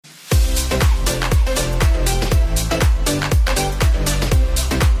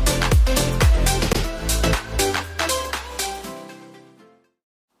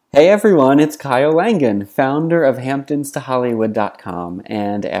Hey everyone, it's Kyle Langen, founder of HamptonsToHollywood.com,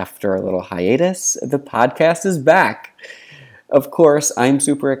 and after a little hiatus, the podcast is back. Of course, I'm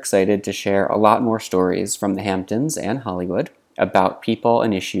super excited to share a lot more stories from the Hamptons and Hollywood about people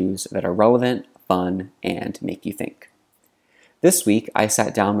and issues that are relevant, fun, and make you think. This week, I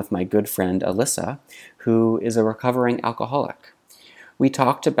sat down with my good friend Alyssa, who is a recovering alcoholic. We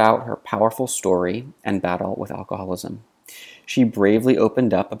talked about her powerful story and battle with alcoholism. She bravely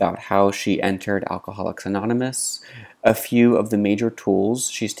opened up about how she entered Alcoholics Anonymous, a few of the major tools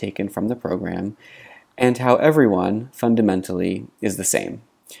she's taken from the program, and how everyone, fundamentally, is the same,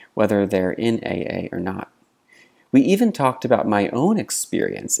 whether they're in AA or not. We even talked about my own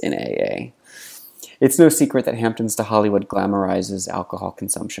experience in AA. It's no secret that Hamptons to Hollywood glamorizes alcohol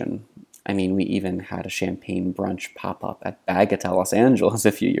consumption. I mean, we even had a champagne brunch pop-up at Bagatelle, Los Angeles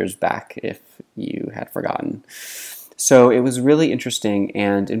a few years back, if you had forgotten. So it was really interesting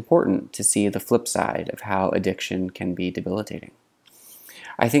and important to see the flip side of how addiction can be debilitating.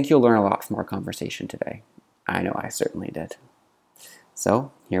 I think you'll learn a lot from our conversation today. I know I certainly did.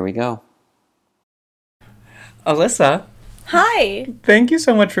 So, here we go. Alyssa. Hi. Thank you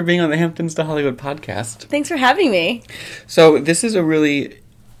so much for being on the Hamptons to Hollywood podcast. Thanks for having me. So this is a really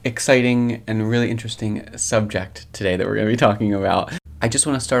exciting and really interesting subject today that we're going to be talking about. I just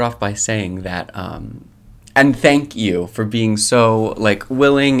want to start off by saying that, and thank you for being so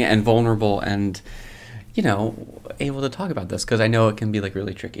willing and vulnerable and, able to talk about this, because I know it can be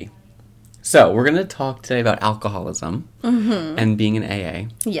really tricky. So we're going to talk today about alcoholism and being in AA.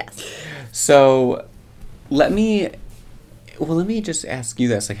 Yes. So let me just ask you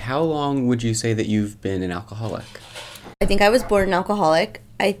this. How long would you say that you've been an alcoholic? I think I was born an alcoholic.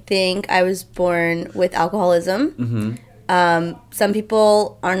 I think I was born with alcoholism. Mm-hmm. Some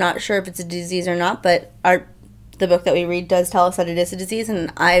people are not sure if it's a disease or not, but the book that we read does tell us that it is a disease,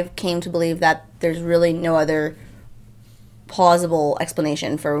 and I've came to believe that there's really no other plausible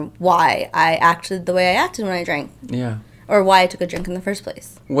explanation for why I acted the way I acted when I drank. Yeah. Or why I took a drink in the first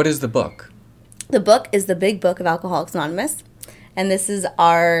place. What is the book? The book is the Big Book of Alcoholics Anonymous, and this is the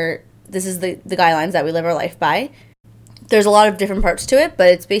guidelines that we live our life by. There's a lot of different parts to it, but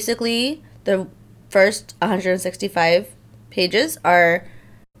it's basically the first 165 pages are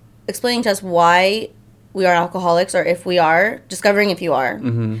explaining to us why we are alcoholics, or if we are, discovering if you are.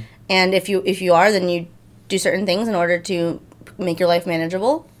 Mm-hmm. And if you are, then you do certain things in order to make your life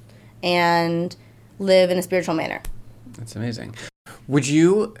manageable and live in a spiritual manner. That's amazing. Would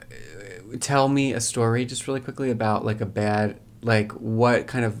you tell me a story just really quickly about what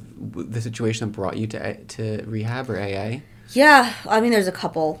kind of the situation that brought you to rehab or AA? Yeah, I mean, there's a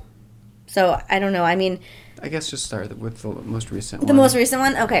couple. So, I don't know. I mean, I guess just start with the most recent one. The most recent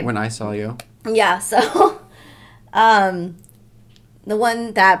one? Okay. When I saw you. Yeah, so the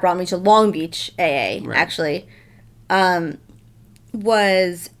one that brought me to Long Beach AA, right, actually,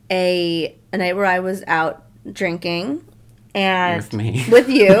 was a night where I was out drinking. And with me. With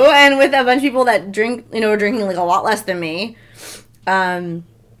you, and with a bunch of people that drink, were drinking a lot less than me.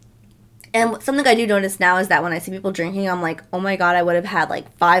 And something I do notice now is that when I see people drinking, I'm like, oh my God, I would have had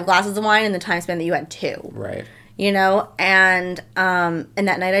 5 glasses of wine in the time span that you had 2. Right. And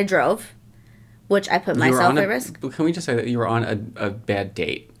that night I drove, which I put myself at risk. Can we just say that you were on a bad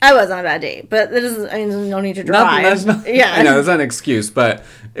date? I was on a bad date, but there's no need to drive. Yeah. I know, it's not an excuse, but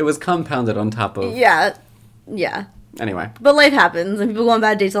it was compounded on top of... Yeah. Anyway. But life happens, and people go on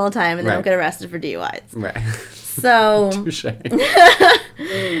bad dates all the time, and they right. don't get arrested for DUIs. Right. So... Touche.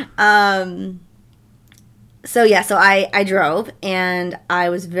 So I drove, and I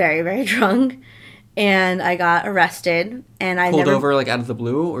was very, very drunk, and I got arrested, and I pulled over out of the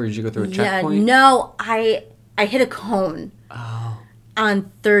blue, or did you go through a checkpoint? No, I hit a cone. Oh. On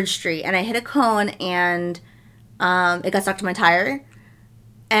 3rd Street, and I hit a cone, and it got stuck to my tire.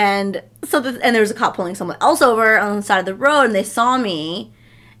 And and there was a cop pulling someone else over on the side of the road, and they saw me,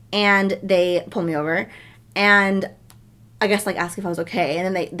 and they pulled me over, and I guess asked if I was okay,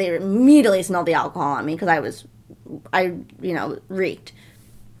 and then they immediately smelled the alcohol on me because I reeked,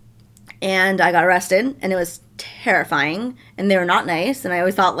 and I got arrested, and it was terrifying, and they were not nice, and I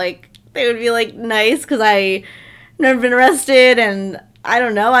always thought they would be nice because I never been arrested, and I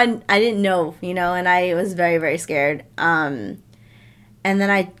don't know, I didn't know, and I was very, very scared. And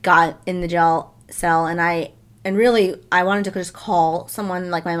then I got in the jail cell, and really I wanted to just call someone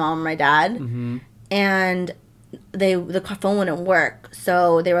like my mom or my dad, mm-hmm. and the phone wouldn't work.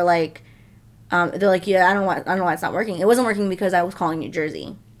 So they were yeah, I don't know why it's not working. It wasn't working because I was calling New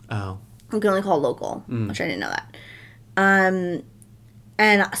Jersey. Oh. You can only call local, which I didn't know that.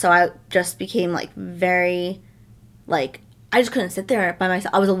 And so I just became very I just couldn't sit there by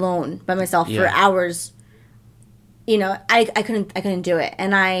myself. I was alone by myself for Yeah. hours. You know, I couldn't do it.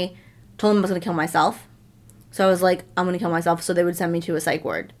 And I told them I was going to kill myself. So I was like, I'm going to kill myself. So they would send me to a psych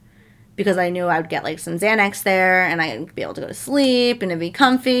ward. Because I knew I would get, like, some Xanax there. And I'd be able to go to sleep. And it'd be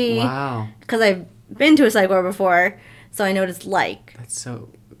comfy. Wow. Because I've been to a psych ward before. So I know what it's like. That's so,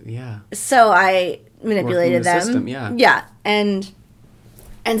 yeah. So I manipulated them. System, yeah. Yeah. And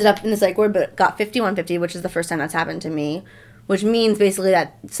ended up in the psych ward, but got 5150, which is the first time that's happened to me. Which means basically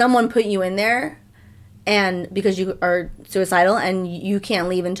that someone put you in there and because you are suicidal and you can't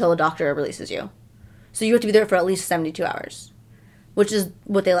leave until a doctor releases you. So you have to be there for at least 72 hours, which is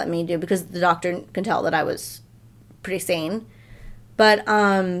what they let me do because the doctor can tell that I was pretty sane. But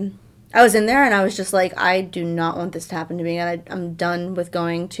I was in there and I was just like, I do not want this to happen to me. And I'm done with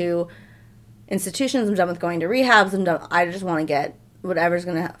going to institutions. I'm done with going to rehabs. I just want to get whatever's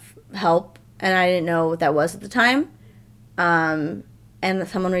going to help. And I didn't know what that was at the time. And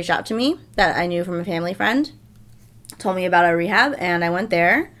someone reached out to me that I knew from a family friend, told me about a rehab, and I went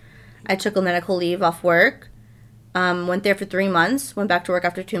there. I took a medical leave off work, went there for 3 months, went back to work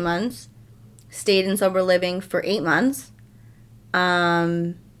after 2 months, stayed in sober living for 8 months,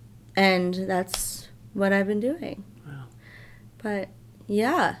 and that's what I've been doing. Wow. But,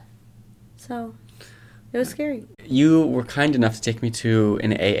 yeah, so it was scary. You were kind enough to take me to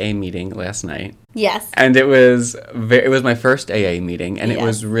an AA meeting last night. Yes. And it was my first AA meeting, and it Yes.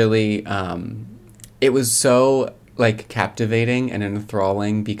 was really, it was so, like, captivating and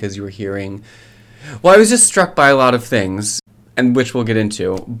enthralling because you were hearing, well, I was just struck by a lot of things, and which we'll get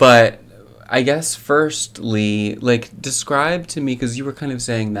into, but I guess firstly, like, describe to me, because you were kind of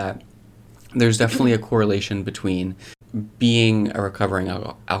saying that there's definitely a correlation between being a recovering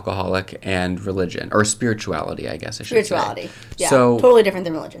alcoholic and religion, or spirituality, I guess I should Spirituality. say. Yeah. So, totally different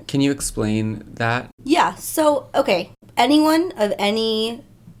than religion. can you explain that? Yeah, so, okay. Anyone of any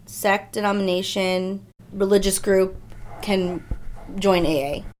sect, denomination, religious group can join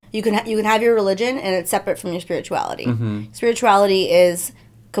AA. You can have your religion, and it's separate from your spirituality. Mm-hmm. Spirituality is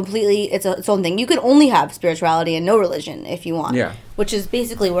completely its own thing. You can only have spirituality and no religion if you want. Yeah. Which is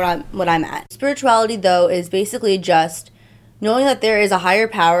basically what I'm at. Spirituality, though, is basically just knowing that there is a higher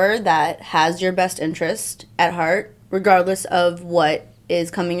power that has your best interest at heart, regardless of what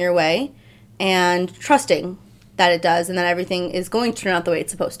is coming your way, and trusting that it does and that everything is going to turn out the way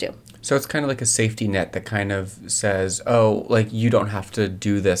it's supposed to. So it's kind of like a safety net that kind of says, oh, like, you don't have to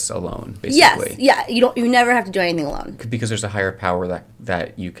do this alone, basically. Yes, yeah, you never have to do anything alone. Because there's a higher power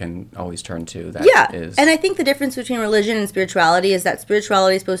that you can always turn to. That is... And I think the difference between religion and spirituality is that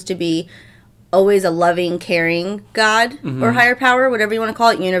spirituality is supposed to be always a loving, caring God or higher power, whatever you want to call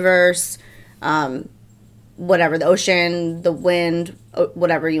it, universe, whatever, the ocean, the wind,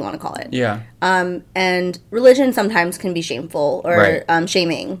 whatever you want to call it. Yeah. And religion sometimes can be shameful or Right.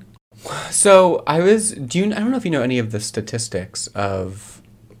 shaming. So I don't know if you know any of the statistics of,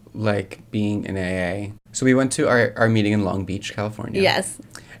 like, being in AA. So we went to our meeting in Long Beach, California. Yes.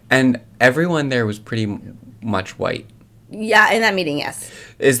 And everyone there was pretty much white. Yeah, in that meeting, yes.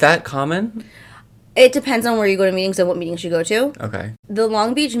 Is that common? It depends on where you go to meetings and what meetings you go to. Okay. The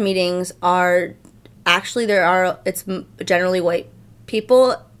Long Beach meetings are actually it's generally white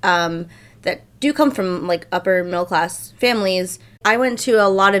people that do come from, like, upper middle class families. I went to a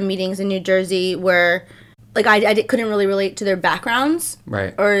lot of meetings in New Jersey where, like, I couldn't really relate to their backgrounds,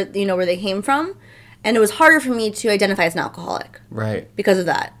 Right. or where they came from, and it was harder for me to identify as an alcoholic Right. because of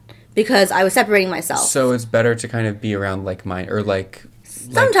that, because I was separating myself. So it's better to kind of be around like-minded, or like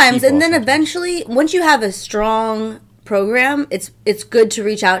Sometimes, people, and then sometimes. eventually, once you have a strong program, it's good to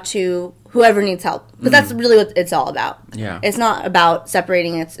reach out to whoever needs help, because that's really what it's all about. Yeah. It's not about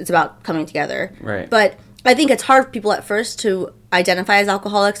separating, it's about coming together. Right. But I think it's hard for people at first to identify as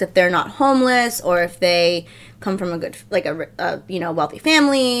alcoholics if they're not homeless, or if they come from a good, like, a wealthy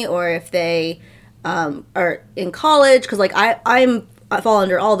family, or if they are in college, because, like, I fall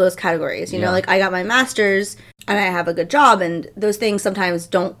under all those categories. Yeah. Like, I got my master's and I have a good job, and those things sometimes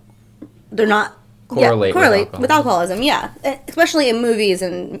they're not Correlate with alcoholism. Yeah, especially in movies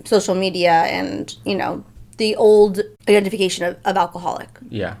and social media, and the old identification of alcoholic.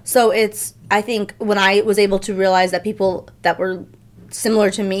 Yeah. So I think when I was able to realize that people that were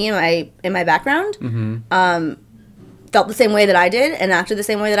similar to me in my background felt the same way that I did and acted the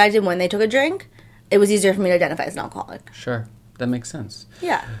same way that I did when they took a drink, it was easier for me to identify as an alcoholic. Sure. That makes sense.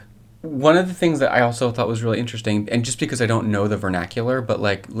 Yeah. One of the things that I also thought was really interesting, and just because I don't know the vernacular, but,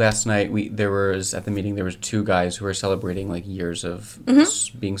 like, last night at the meeting there was 2 guys who were celebrating, like, years of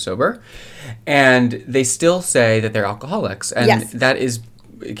being sober, and they still say that they're alcoholics, and Yes. that is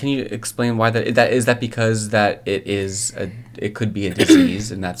can you explain why that is? That because that it could be a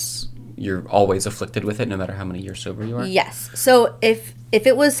disease, and that's you're always afflicted with it, no matter how many years sober you are. Yes. So if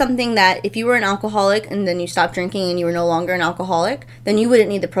it was something that if you were an alcoholic and then you stopped drinking and you were no longer an alcoholic, then you wouldn't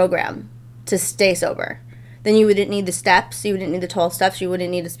need the program to stay sober. Then you wouldn't need the steps. You wouldn't need the 12 steps. You wouldn't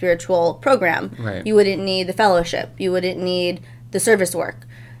need a spiritual program. Right. You wouldn't need the fellowship. You wouldn't need the service work.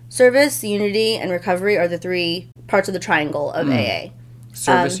 Service, unity, and recovery are the 3 parts of the triangle of AA.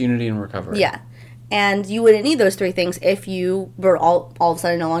 Service, unity, and recovery. Yeah. And you wouldn't need those 3 things if you were all of a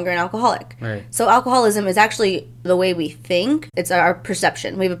sudden no longer an alcoholic. Right. So alcoholism is actually the way we think. It's our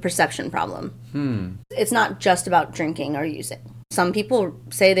perception. We have a perception problem. It's not just about drinking or using. Some people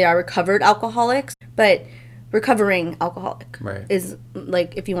say they are recovered alcoholics, but recovering alcoholic is,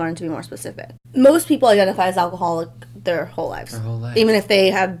 like, if you wanted to be more specific. Most people identify as alcoholic their whole lives. Even if they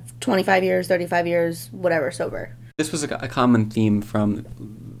have 25 years, 35 years, whatever, sober. This was a common theme from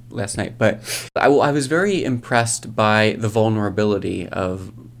last night, but I was very impressed by the vulnerability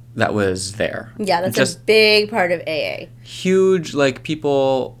that was there. Yeah, that's just a big part of AA. Huge, like,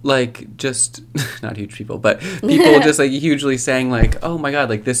 people, like, just, not huge people, but people just, like, hugely saying, like, oh my God,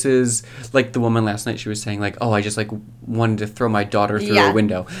 like, this is, like, the woman last night, she was saying, like, oh, I just, like, wanted to throw my daughter through a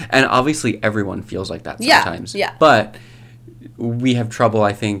window. And obviously everyone feels like that sometimes. Yeah. But we have trouble,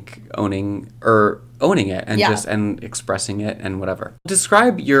 I think, owning it and just and expressing it and whatever.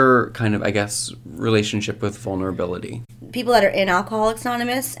 Describe your kind of, I guess, relationship with vulnerability. People that are in Alcoholics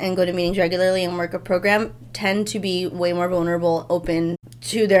Anonymous and go to meetings regularly and work a program tend to be way more vulnerable, open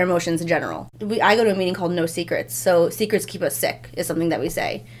to their emotions in general. I go to a meeting called No Secrets. So secrets keep us sick is something that we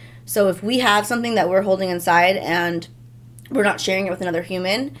say. So if we have something that we're holding inside and we're not sharing it with another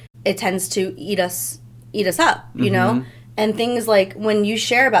human, it tends to eat us up, you know? And things like when you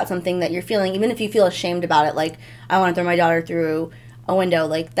share about something that you're feeling, even if you feel ashamed about it, like, I want to throw my daughter through a window,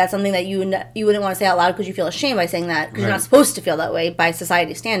 like, that's something that you wouldn't want to say out loud because you feel ashamed by saying that, because you're not supposed to feel that way by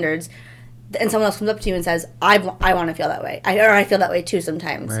society standards. And someone else comes up to you and says, I want to feel that way. I feel that way too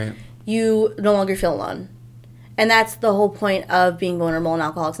sometimes. Right. You no longer feel alone. And that's the whole point of being vulnerable in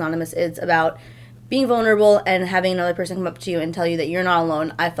Alcoholics Anonymous. It's about being vulnerable and having another person come up to you and tell you that you're not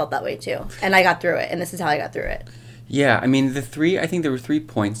alone. I felt that way too. And I got through it. And this is how I got through it. Yeah, I mean, I think there were 3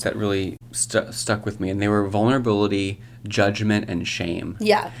 points that really stuck with me, and they were vulnerability, judgment, and shame.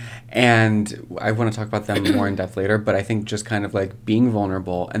 Yeah. And I want to talk about them more in depth later, but I think just kind of like being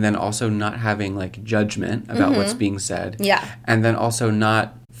vulnerable and then also not having like judgment about what's being said. Yeah. And then also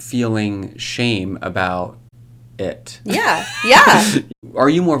not feeling shame about it. Yeah. Yeah. Are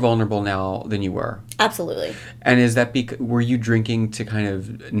you more vulnerable now than you were? Absolutely. And is that were you drinking to kind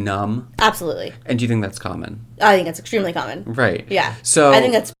of numb? Absolutely. And do you think that's common? I think it's extremely common. Right. Yeah. So I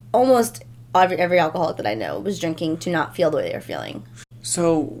think that's almost every alcoholic that I know was drinking to not feel the way they're feeling.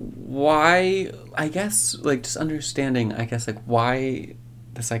 So why, I guess, like, just understanding, I guess, like, why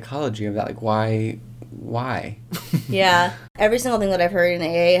the psychology of that, like, why? Yeah. Every single thing that I've heard in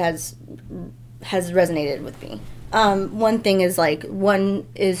AA has resonated with me. One thing is, like, 1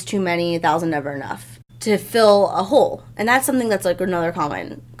 is too many, 1,000 never enough to fill a hole. And that's something that's, like, another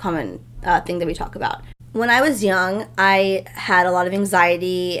common thing that we talk about. When I was young, I had a lot of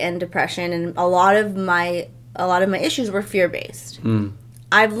anxiety and depression, and a lot of my issues were fear-based.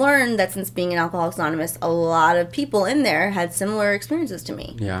 I've learned that since being in Alcoholics Anonymous, a lot of people in there had similar experiences to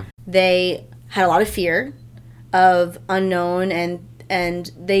me. Yeah. They had a lot of fear of unknown,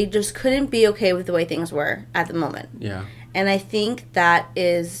 and they just couldn't be okay with the way things were at the moment. Yeah. And I think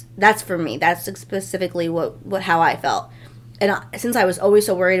that's for me. That's specifically how I felt. And since I was always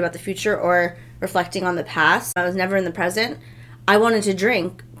so worried about the future or reflecting on the past, I was never in the present. I wanted to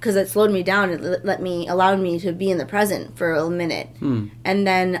drink because it slowed me down. It allowed me to be in the present for a minute. And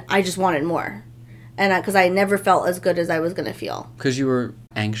then I just wanted more. And because I never felt as good as I was going to feel. Because you were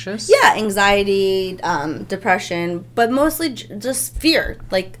anxious? Yeah, anxiety, depression, but mostly just fear.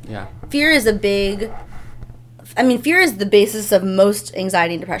 Like, fear is fear is the basis of most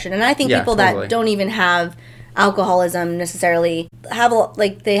anxiety and depression. And I think people that don't even have alcoholism necessarily have,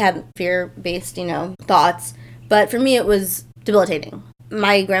 they have fear-based, thoughts. But for me, it was debilitating.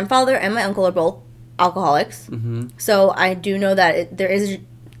 My grandfather and my uncle are both alcoholics. So I do know that there is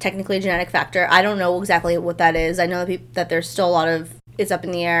technically a genetic factor. I don't know exactly what that is. I know that there's still a lot of, it's up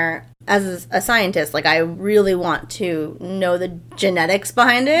in the air. As a scientist, I really want to know the genetics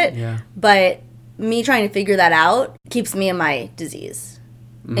behind it. Yeah. But me trying to figure that out keeps me in my disease.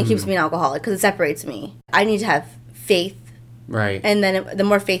 It keeps me an alcoholic because it separates me. I need to have faith. Right. And then the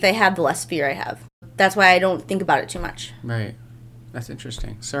more faith I have, the less fear I have. That's why I don't think about it too much. Right. That's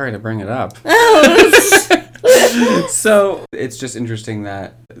interesting. Sorry to bring it up. So it's just interesting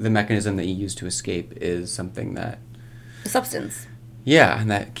that the mechanism that you use to escape is something that, Substance. yeah, and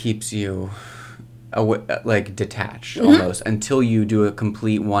that keeps you like detached almost until you do a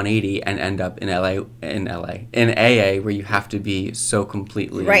complete 180 and end up in AA where you have to be so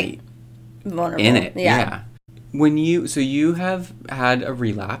completely Right. Vulnerable. in it. Yeah. When you have had a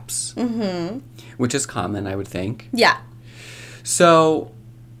relapse, which is common, I would think. Yeah. So,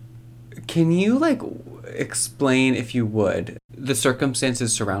 can you like explain, if you would, the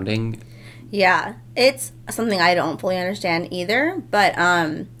circumstances surrounding? Yeah. It's something I don't fully understand either. But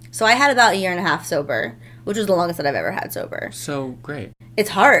so I had about a year and a half sober, which was the longest that I've ever had sober. So great.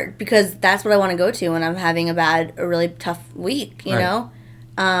 It's hard because that's what I want to go to when I'm having a really tough week, you Right. know?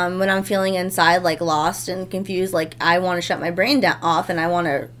 When I'm feeling inside like lost and confused, like I want to shut my brain down off and I want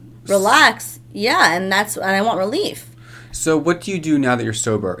to relax. Yeah, and I want relief. So, what do you do now that you're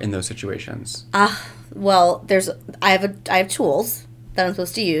sober in those situations? Well, I have tools that I'm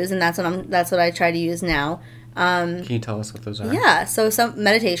supposed to use, and that's what I try to use now. Can you tell us what those are? Yeah, so some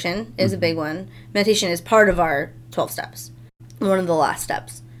meditation is a big one. Meditation is part of our 12 steps. One of the last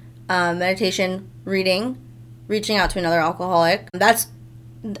steps. Meditation, reading, reaching out to another alcoholic. That's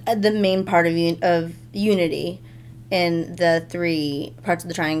the main part of unity in the 3 parts of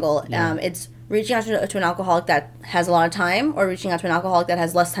the triangle. Yeah. It's reaching out to an alcoholic that has a lot of time, or reaching out to an alcoholic that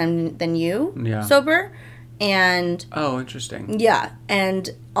has less time than you, Yeah. sober. And Oh, interesting. yeah, and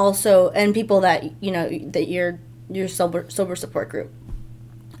also people that that your sober support group,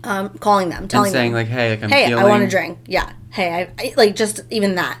 calling them, telling And saying them, like, hey, like I'm hey, feeling. I want to drink. Yeah, hey, I like just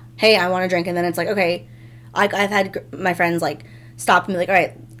even that. Hey, I want to drink, and then it's like, okay, I've had my friends like stop and be like, all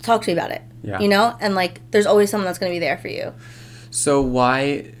right, talk to me about it. Yeah. You know, and like there's always someone that's going to be there for you. So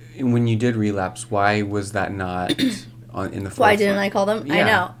why, when you did relapse, why was that not in the forefront? Why didn't I call them?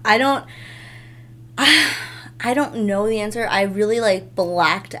 Yeah. I know. I don't know the answer. I really like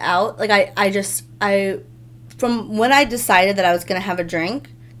blacked out. Like I from when I decided that I was gonna have a drink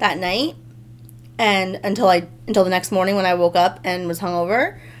that night, and until the next morning when I woke up and was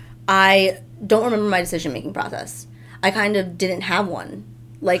hungover, I don't remember my decision making process. I kind of didn't have one.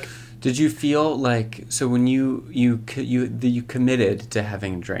 Like, Did you feel like, so when you committed to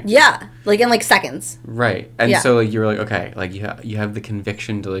having a drink? yeah, like in like seconds. Right. And Yeah. so like you were like, okay, like you have the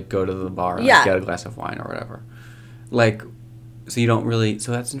conviction to like go to the bar and Yeah. like, get a glass of wine or whatever. Like, so you don't really,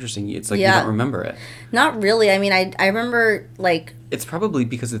 so that's interesting. It's like Yeah. you don't remember it. Not really. I mean, I remember like It's probably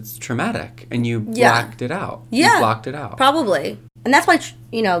because it's traumatic and you Yeah. blacked it out. Yeah. You blocked it out. probably, and that's why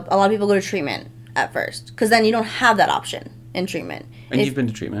a lot of people go to treatment at first, because then you don't have that option in treatment. And If- you've been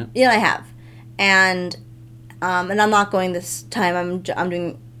to treatment. Yeah, I have, and I'm not going this time. I'm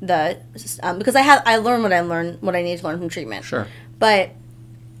doing the because I learned what I need to learn from treatment. Sure. But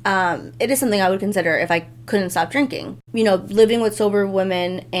it is something I would consider if I couldn't stop drinking. You know, living with sober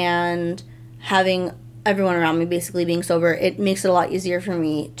women and having everyone around me basically being sober, it makes it a lot easier for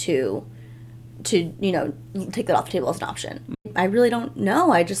me to take that off the table as an option. I really don't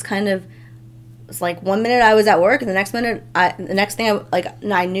know. I just kind of, it's like 1 minute I was at work, and the next thing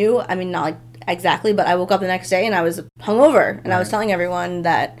I knew. I mean, not like exactly, but I woke up the next day and I was hungover, and I was Right. telling everyone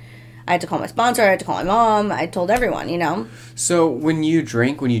that I had to call my sponsor, I had to call my mom. I told everyone, So when you do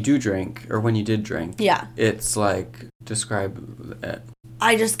drink, or when you did drink, Yeah. it's like, describe it.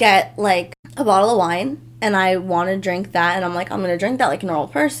 I just get like a bottle of wine and I want to drink that, and I'm like, I'm going to drink that like a normal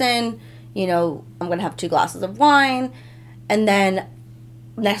person. I'm going to have 2 glasses of wine, and then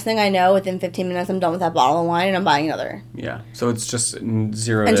next thing I know, within 15 minutes, I'm done with that bottle of wine and I'm buying another. Yeah. So it's just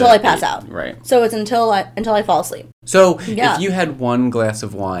 0 Until to I pass 8. out. Right. So it's until I fall asleep. So Yeah. if you had 1 glass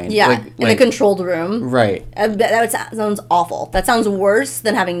of wine, Yeah, in a controlled room. right, Sounds awful. That sounds worse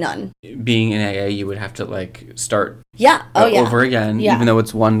than having none. being in AA, you would have to like start Yeah. Oh, yeah. over again, Yeah. even though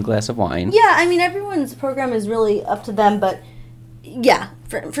it's 1 glass of wine. Yeah, I mean, everyone's program is really up to them, but yeah,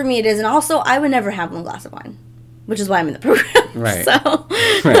 for me it is. And also, I would never have 1 glass of wine, which is why I'm in the program. Right. So,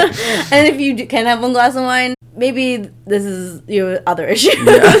 Right. and if you can have 1 glass of wine, maybe this is other issues.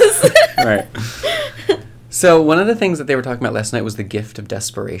 Right. So one of the things that they were talking about last night was the gift of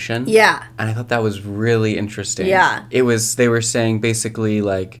desperation. Yeah. And I thought that was really interesting. Yeah. They were saying basically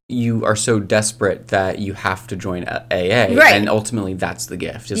like you are so desperate that you have to join AA. Right. And ultimately that's the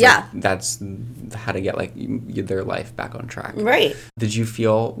gift. Yeah. Like, that's how to get like their life back on track. Right. Did you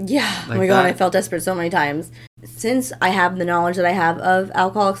feel Yeah. like Oh my God, that? I felt desperate so many times. Since I have the knowledge that I have of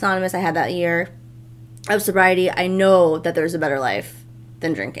Alcoholics Anonymous, I had that year of sobriety, I know that there's a better life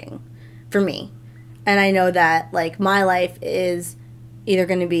than drinking for me. And I know that like my life is either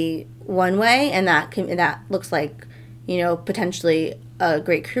going to be one way, and that looks like potentially a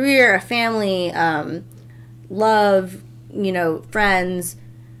great career, a family, love, friends,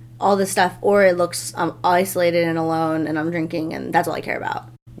 all this stuff, or it looks isolated and alone and I'm drinking and that's all I care about.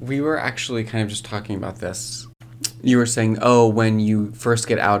 We were actually kind of just talking about this. You were saying, when you first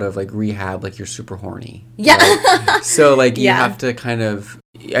get out of, like, rehab, like, you're super horny. Yeah. Right? So, like, you Yeah. have to kind of...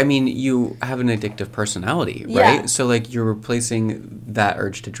 I mean, you have an addictive personality, right? Yeah. So, like, you're replacing that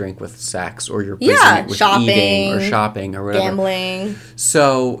urge to drink with sex, or you're replacing it with shopping, eating or shopping or whatever. Gambling.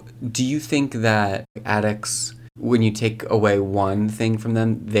 So, do you think that addicts, when you take away one thing from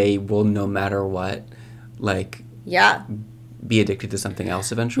them, they will, no matter what, like... Yeah. be addicted to something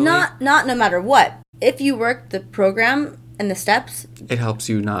else eventually? Not no matter what. If you work the program and the steps, it helps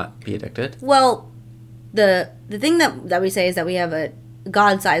you not be addicted. Well, the thing that we say is that we have a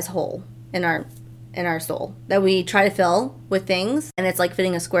God-sized hole in our soul that we try to fill with things, and it's like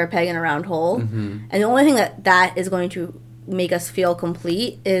fitting a square peg in a round hole. And the only thing that is going to make us feel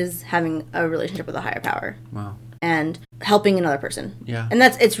complete is having a relationship with a higher power. Wow. And helping another person. Yeah. And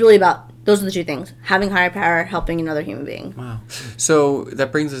it's really about, those are the two things. Having higher power, helping another human being. Wow. So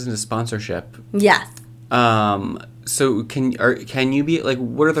that brings us into sponsorship. Yes. So can you be, like,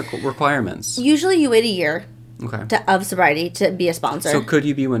 what are the requirements? Usually you wait a year Okay. of sobriety to be a sponsor. So could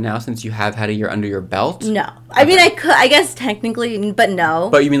you be one now since you have had a year under your belt? No. I mean, I guess technically, but no.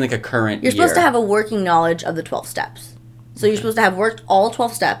 But you mean like a current You're year? supposed to have a working knowledge of the 12 steps. So you're supposed to have worked all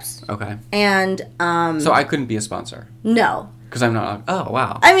 12 steps. Okay. And, So I couldn't be a sponsor? No. Because I'm not... Oh,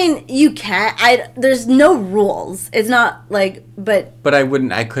 wow. I mean, you can't. There's no rules. It's not like, but... But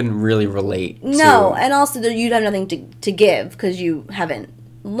I couldn't really relate No, to... and also you'd have nothing to give because you haven't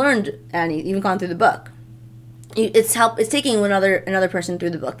learned any, you've gone through the book. It's taking another person through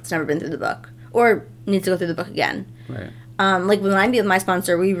the book that's never been through the book. Or needs to go through the book again. Right. Like when I meet with my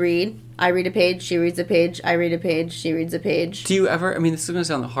sponsor, we read. I read a page, she reads a page, I read a page, she reads a page. Do you ever... I mean, this is going to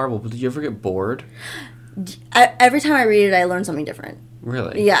sound horrible, but do you ever get bored? Every time I read it, I learn something different.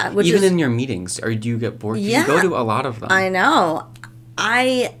 Really? Yeah. Even in your meetings, or do you get bored? Yeah. You go to a lot of them. I know.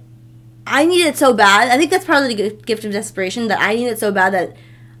 I need it so bad. I think that's part of the gift of desperation, that I need it so bad that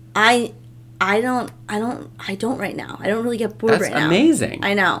I don't right now. I don't really get bored right now. That's amazing.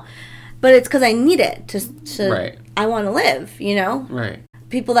 I know. But it's because I need it to Right. I want to live, Right.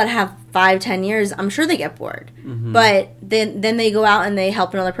 People that have 5-10 years, I'm sure they get bored. Mm-hmm. But then they go out and they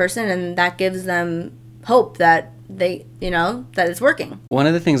help another person, and that gives them hope that they, that it's working. One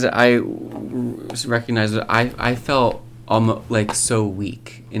of the things that I recognized, that I felt almost like so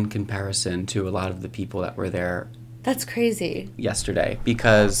weak in comparison to a lot of the people that were there. That's crazy. Yesterday,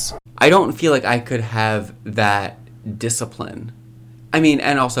 because I don't feel like I could have that discipline. I mean,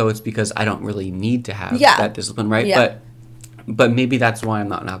 and also it's because I don't really need to have that discipline, right? Yeah. But maybe that's why I'm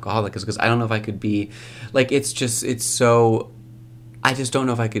not an alcoholic, is because I don't know if I could be, like, it's so, I just don't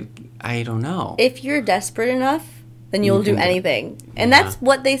know if I could, I don't know. If you're desperate enough, then you'll do anything. And Yeah. that's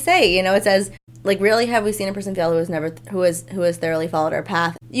what they say, it says, like, rarely have we seen a person fail who has thoroughly followed our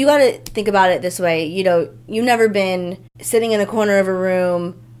path. You gotta think about it this way, you've never been sitting in a corner of a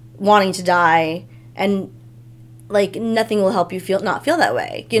room wanting to die, and like nothing will help you not feel that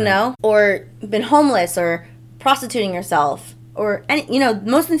way, you know? Or been homeless or prostituting yourself or any,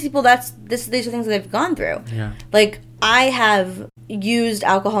 most of these people these are things that they've gone through. Yeah. Like, I have used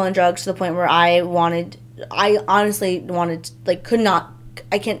alcohol and drugs to the point where I honestly wanted, like,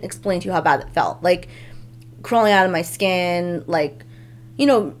 I can't explain to you how bad it felt. Like, crawling out of my skin, like,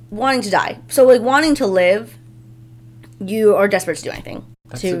 wanting to die. So, like, wanting to live, you are desperate to do anything.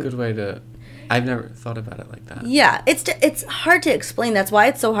 That's a good way to... I've never thought about it like that. Yeah, it's hard to explain. That's why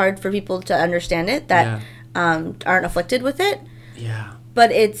it's so hard for people to understand it that aren't afflicted with it. Yeah.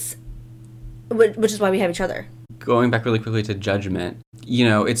 But which is why we have each other. Going back really quickly to judgment,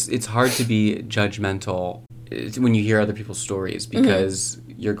 it's hard to be judgmental when you hear other people's stories because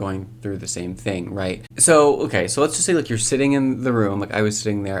you're going through the same thing, right? So, okay, so let's just say, like, you're sitting in the room, like I was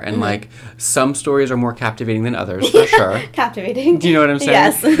sitting there, and like some stories are more captivating than others, for sure. Captivating. Do you know what I'm saying?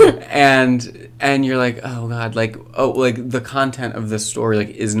 Yes. and you're like, oh god, like the content of this story, like,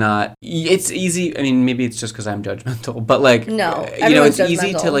 is not. It's easy. I mean, maybe it's just because I'm judgmental, but like, no, it's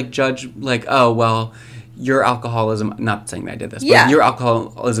easy to like judge, like, oh well, your alcoholism. Not saying that I did this, but your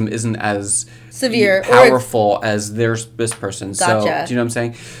alcoholism isn't as severe, powerful as this person. Gotcha. So, do you know what I'm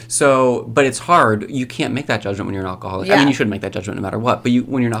saying? So, but it's hard. You can't make that judgment when you're an alcoholic. Yeah. I mean, you shouldn't make that judgment no matter what. But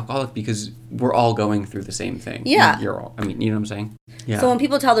when you're an alcoholic, because we're all going through the same thing. Yeah. You know what I'm saying? Yeah. So when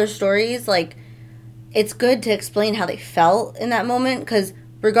people tell their stories, like, it's good to explain how they felt in that moment, because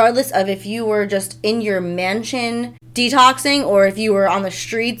regardless of if you were just in your mansion detoxing or if you were on the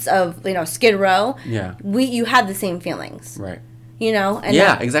streets of, Skid Row, you had the same feelings. Right. you know? And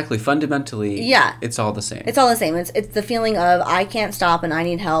yeah, exactly. Fundamentally, yeah, it's all the same. it's all the same. It's the feeling of I can't stop and I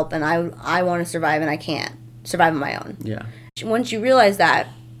need help and I want to survive and I can't survive on my own. Yeah. Once you realize that,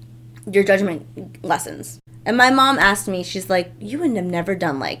 your judgment lessens. And my mom asked me, she's like, you would have never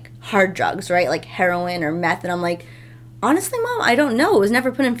done like hard drugs, right? Like heroin or meth. And I'm like, honestly, Mom, I don't know. It was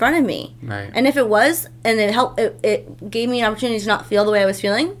never put in front of me. Right. And if it was, and it helped, it gave me an opportunity to not feel the way I was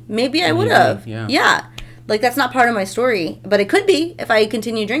feeling, maybe I would have. Yeah. Like, that's not part of my story. But it could be if I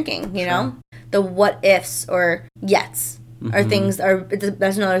continue drinking, you know? The what ifs or yets are things,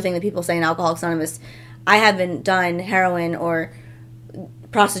 that's another thing that people say in Alcoholics Anonymous. I haven't done heroin or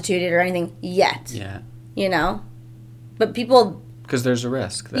prostituted or anything yet. Yeah. You know? But people... Because there's a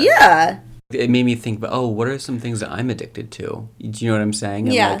risk. Yeah. It made me think, but what are some things that I'm addicted to? Do you know what I'm saying?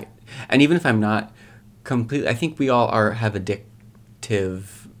 And yeah. And even if I'm not completely... I think we all have addictive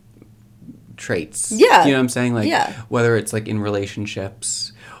traits. Yeah. Do you know what I'm saying? Like, whether it's like in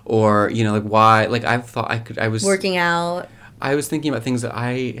relationships or, you know, like why... Like, I thought I was... Working out. I was thinking about things that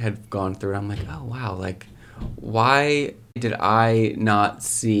I had gone through, and I'm like, oh, wow, like, why did I not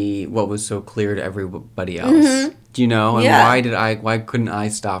see what was so clear to everybody else? Do you know? And why couldn't I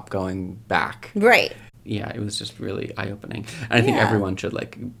stop going back? Right. Yeah, it was just really eye-opening. And I think everyone should,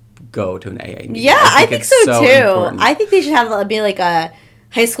 like, go to an AA meeting. Yeah, I think so too. Important. I think they should have be like a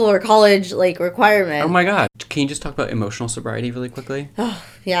high school or college, like, requirement. Oh my God. Can you just talk about emotional sobriety really quickly? Oh,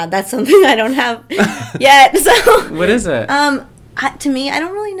 yeah, that's something I don't have yet. So what is it? To me, I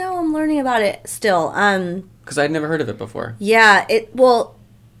don't really know. I'm learning about it still. Because I'd never heard of it before. Yeah, physical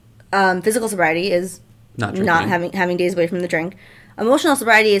sobriety is not having days away from the drink. Emotional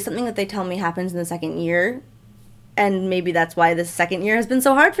sobriety is something that they tell me happens in the second year. And maybe that's why the second year has been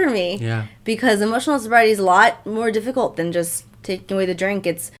so hard for me. Yeah. Because emotional sobriety is a lot more difficult than just taking away the drink.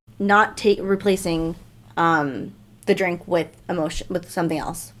 It's not replacing the drink with emotion, with something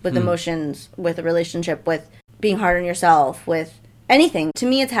else, with emotions, with a relationship, with being hard on yourself, with anything. To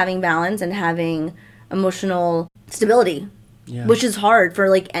me, it's having balance and having emotional stability, which is hard for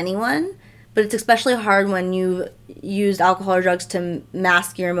like anyone, but it's especially hard when you've used alcohol or drugs to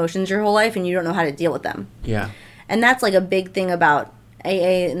mask your emotions your whole life and you don't know how to deal with them. Yeah. And that's like a big thing about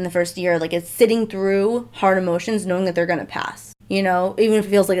AA in the first year. Like, it's sitting through hard emotions knowing that they're going to pass. You know, even if it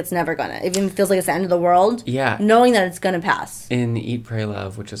feels like it's never gonna. Even if it feels like it's the end of the world. Yeah. Knowing that it's gonna pass. In Eat, Pray,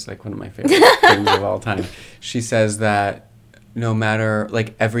 Love, which is like one of my favorite things of all time, she says that no matter,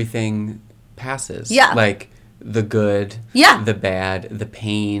 like, everything passes. Yeah. Like, the good. Yeah. The bad. The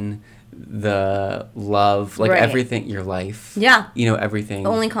pain. The love. Like, everything. Your life. Yeah. You know, everything. The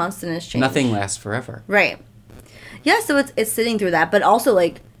only constant is change. Nothing lasts forever. Right. Yeah, so it's sitting through that, but also,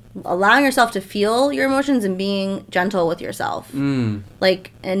 like, allowing yourself to feel your emotions and being gentle with yourself.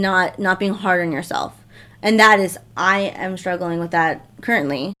 Like, and not being hard on yourself. And that is, I am struggling with that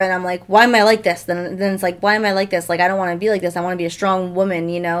currently. And I'm like, why am I like this? Then it's like, why am I like this? Like, I don't want to be like this. I want to be a strong woman,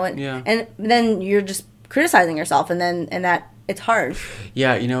 you know? And then you're just criticizing yourself, and that it's hard.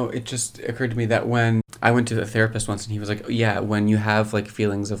 Yeah, you know, it just occurred to me that when I went to the therapist once, and he was like, when you have, like,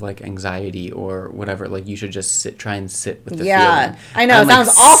 feelings of, like, anxiety or whatever, like, you should just try and sit with the feeling. I know. It sounds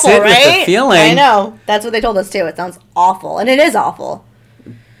awful, sit right? With the feeling. I know. That's what they told us, too. It sounds awful. And it is awful.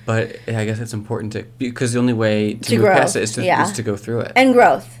 But I guess it's important because the only way to move past it is to go through it. And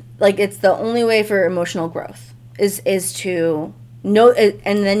growth. Like, it's the only way for emotional growth is to know it,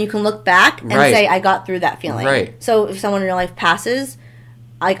 and then you can look back and say, I got through that feeling. Right. So if someone in your life passes,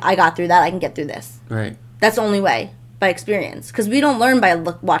 I got through that, I can get through this. Right. That's the only way, by experience. Because we don't learn by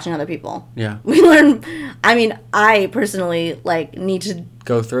watching other people. Yeah. We learn, I mean, I personally, like, need to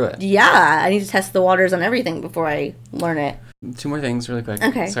go through it. Yeah, I need to test the waters on everything before I learn it. 2 more things really quick.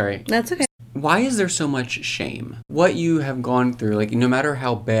 Okay. Sorry. That's okay. Why is there so much shame? What you have gone through, like, no matter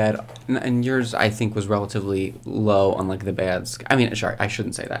how bad, and yours, I think, was relatively low on, like, the bads. I mean, sorry, I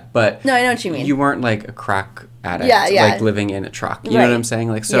shouldn't say that, but... No, I know what you mean. You weren't, like, a crack addict, like, living in a truck. You know what I'm saying?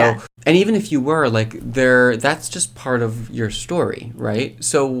 Like, so... Yeah. And even if you were, like, that's just part of your story, right?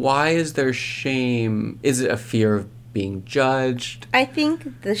 So why is there shame? Is it a fear of being judged? I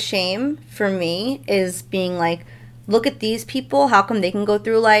think the shame, for me, is being like, look at these people, how come they can go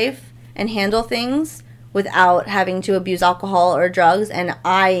through life and handle things without having to abuse alcohol or drugs, and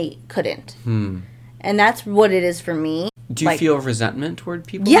I couldn't. And that's what it is for me. Do you feel resentment toward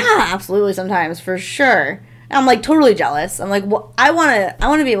people? Yeah, absolutely, sometimes, for sure. I'm, like, totally jealous. I'm like, well, I want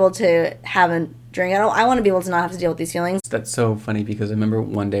to be able to have a drink. I want to be able to not have to deal with these feelings. That's so funny, because I remember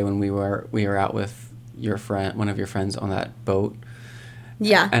one day when we were out with one of your friends on that boat.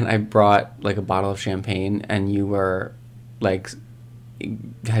 Yeah. And I brought, like, a bottle of champagne, and you were, like,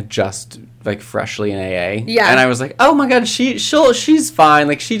 had just like freshly in AA. Yeah. And I was like, oh my God, she's fine.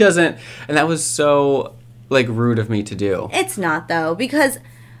 Like she doesn't, and that was so like rude of me to do. It's not though, because,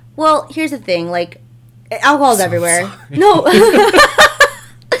 well, here's the thing, like, alcohol is everywhere. Sorry. No.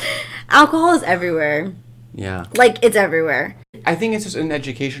 Alcohol is everywhere. Yeah. Like, it's everywhere. I think it's just an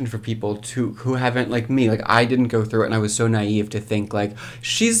education for people who haven't, like me, like I didn't go through it, and I was so naive to think like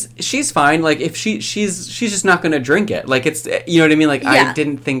she's fine, like if she's just not gonna drink it, like it's, you know what I mean, like Yeah. I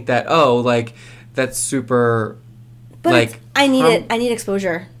didn't think that, oh, like that's super, But like I need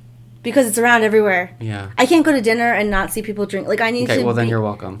exposure because it's around everywhere. Yeah. I can't go to dinner and not see people drink. Like, I need to. Okay, well then be- you're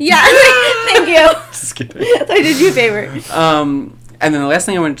welcome. Yeah. Thank you. Just kidding. I did you a favor. And then the last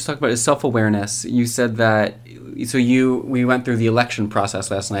thing I wanted to talk about is self-awareness. You said that, so we went through the election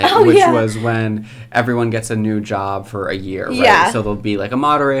process last night, Oh, which yeah. was when everyone gets a new job for a year, right? Yeah. So they'll be like a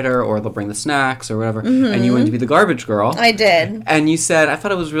moderator, or they'll bring the snacks or whatever, and you went to be the garbage girl. I did. And you said, I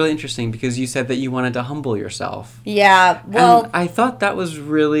thought it was really interesting because you said that you wanted to humble yourself. Yeah. Well, And I thought that was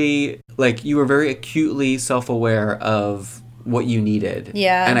really, like, you were very acutely self-aware of what you needed.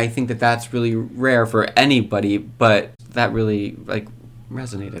 Yeah. And I think that that's really rare for anybody, but that really, like,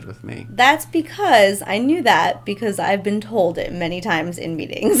 resonated with me. that's because I knew that because I've been told it many times in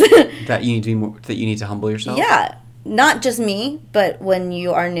meetings. That you need to be more, that you need to humble yourself? Yeah. Not just me, but when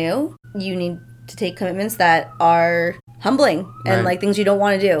you are new, you need to take commitments that are humbling and Right. like things you don't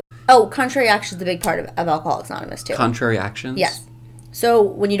want to do. Oh, contrary action is a big part of Alcoholics Anonymous too. Contrary actions? Yes. So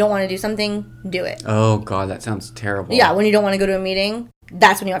when you don't want to do something, do it. Oh, God, that sounds terrible. Yeah, when you don't want to go to a meeting,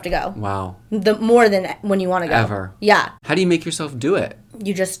 that's when you have to go. Wow. The more than when you want to go. Ever. Yeah, How do you make yourself do it?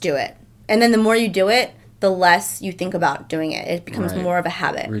 you just do it. And then the more you do it, the less you think about doing it. It becomes Right. more of a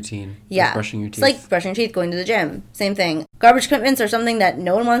habit. Routine. Yeah. Like brushing your teeth. It's like brushing your teeth, going to the gym. Same thing. Garbage commitments are something that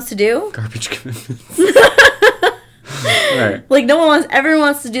no one wants to do. Garbage commitments. Right. Like, no one wants, everyone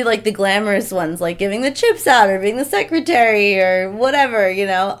wants to do, like, the glamorous ones, like giving the chips out or being the secretary or whatever, you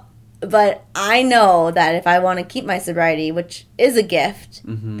know? But I know that if I want to keep my sobriety, which is a gift,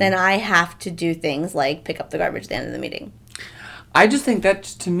 then I have to do things like pick up the garbage at the end of the meeting. I just think that,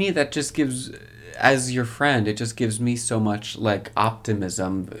 to me, that just gives, as your friend, it just gives me so much, like,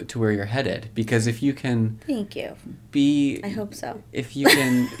 optimism to where you're headed. Because if you can Thank you. be... I hope so. If you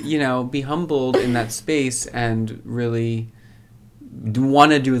can, you know, be humbled in that space and really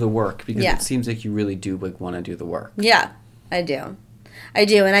want to do the work. Because Yeah. it seems like you really do, like, want to do the work. Yeah, I do. I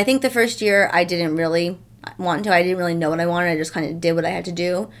do. And I think the first year I didn't really want to. I didn't really know what I wanted. I just kind of did what I had to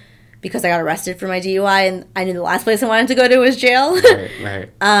do because I got arrested for my DUI and I knew the last place I wanted to go to was jail. Right.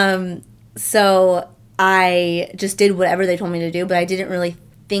 So I just did whatever they told me to do, but I didn't really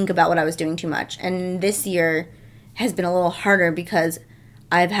think about what I was doing too much. And this year has been a little harder because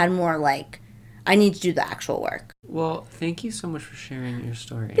I've had more like, I need to do the actual work. Well, thank you so much for sharing your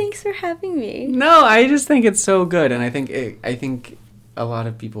story. Thanks for having me. No, I just think it's so good, and I think a lot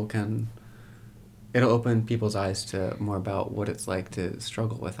of people can. It'll open people's eyes to more about what it's like to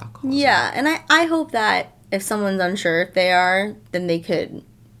struggle with alcoholism. Yeah, and I hope that if someone's unsure if they are, then they could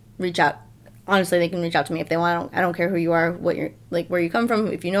reach out. Honestly, they can reach out to me if they want. I don't care who you are, what you're like, where you come from,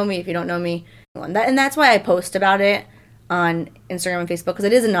 if you know me, if you don't know me. And that's why I post about it on Instagram and Facebook, because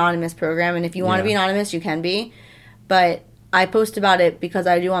it is an anonymous program, and if you want to be anonymous, you can be. But I post about it because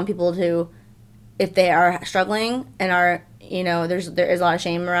I do want people to, if they are struggling and are, you know, there is a lot of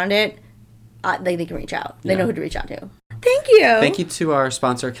shame around it, they can reach out. They know who to reach out to. Thank you. Thank you to our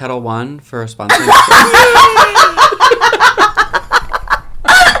sponsor, Kettle One, for sponsoring.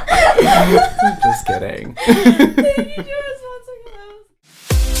 Just kidding. Thank you,